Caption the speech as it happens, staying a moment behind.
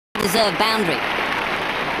Deserved boundary.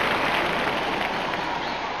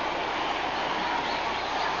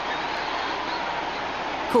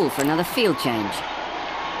 Call for another field change.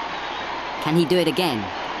 Can he do it again?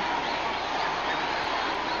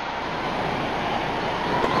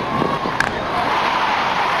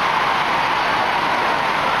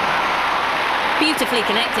 Beautifully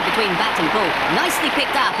connected between bat and ball. Nicely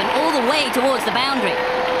picked up and all the way towards the boundary.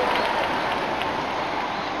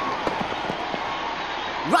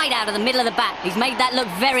 Right out of the middle of the bat. He's made that look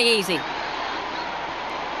very easy.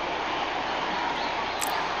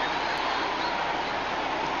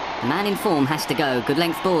 The man in form has to go. Good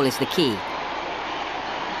length ball is the key.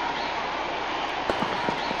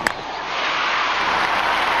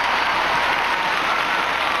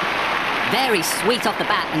 Very sweet off the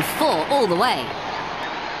bat and 4 all the way.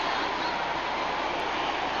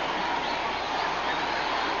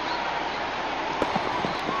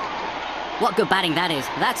 What good batting that is.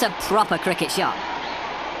 That's a proper cricket shot.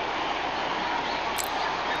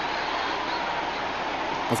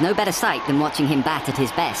 There's no better sight than watching him bat at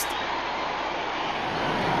his best.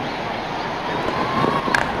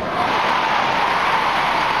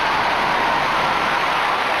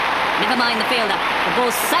 Never mind the fielder. The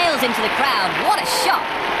ball sails into the crowd. What a shot!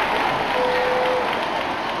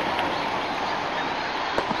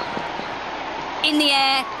 In the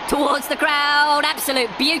air, towards the crowd. Absolute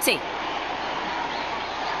beauty.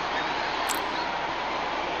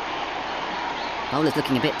 Bowler's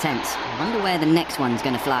looking a bit tense. I wonder where the next one's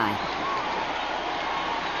going to fly.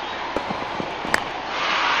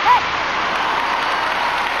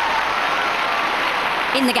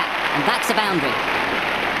 In the gap, and that's a boundary.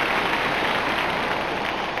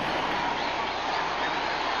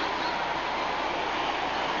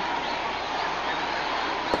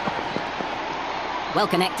 Well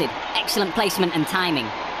connected. Excellent placement and timing.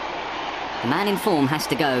 The man in form has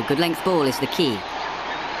to go. Good length ball is the key.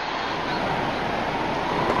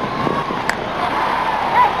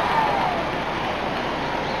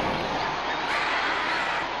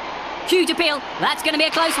 Huge appeal. That's going to be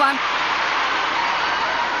a close one.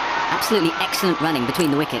 Absolutely excellent running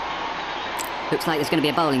between the wicket. Looks like there's going to be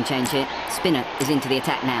a bowling change here. Spinner is into the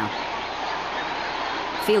attack now.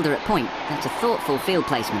 Fielder at point. That's a thoughtful field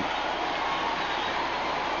placement.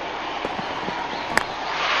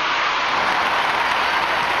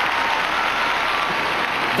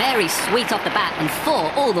 Very sweet off the bat and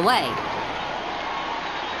 4 all the way.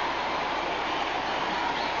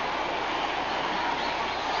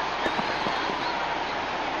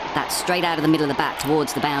 That's straight out of the middle of the bat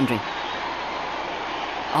towards the boundary.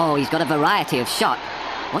 Oh, he's got a variety of shot.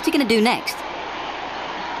 What's he going to do next?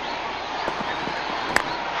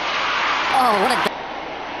 Oh, what a...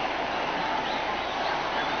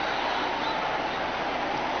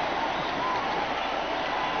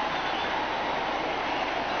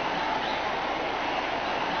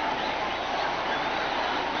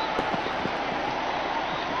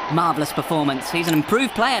 Marvellous performance. He's an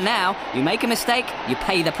improved player now. You make a mistake, you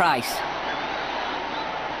pay the price.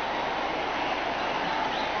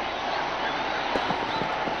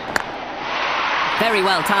 Very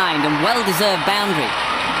well timed and well-deserved boundary.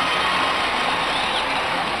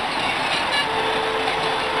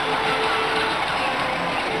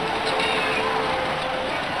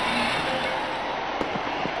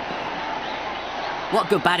 What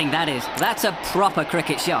good batting that is. That's a proper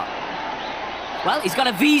cricket shot. Well, he's got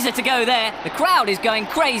a visa to go there. The crowd is going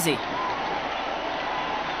crazy.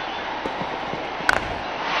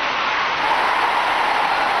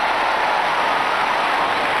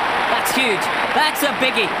 That's huge. That's a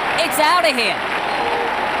biggie. It's out of here.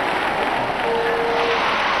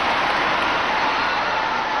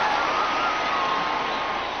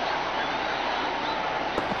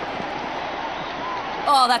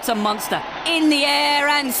 Oh, that's a monster. In the air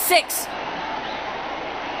and 6.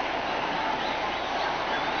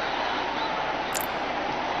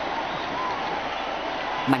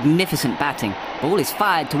 Magnificent batting. Ball is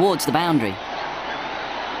fired towards the boundary.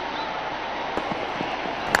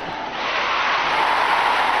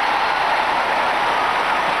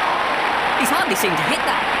 He's hardly seemed to hit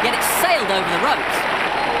that, yet it sailed over the ropes.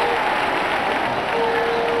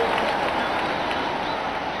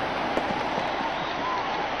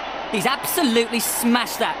 He's absolutely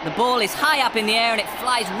smashed that. The ball is high up in the air and it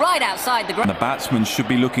flies right outside the ground. The batsman should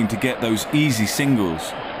be looking to get those easy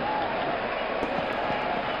singles.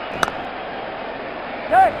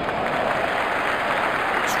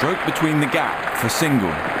 Stroke between the gap for single.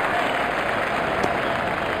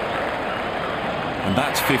 And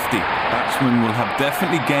that's 50. Batsman will have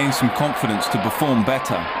definitely gained some confidence to perform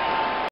better.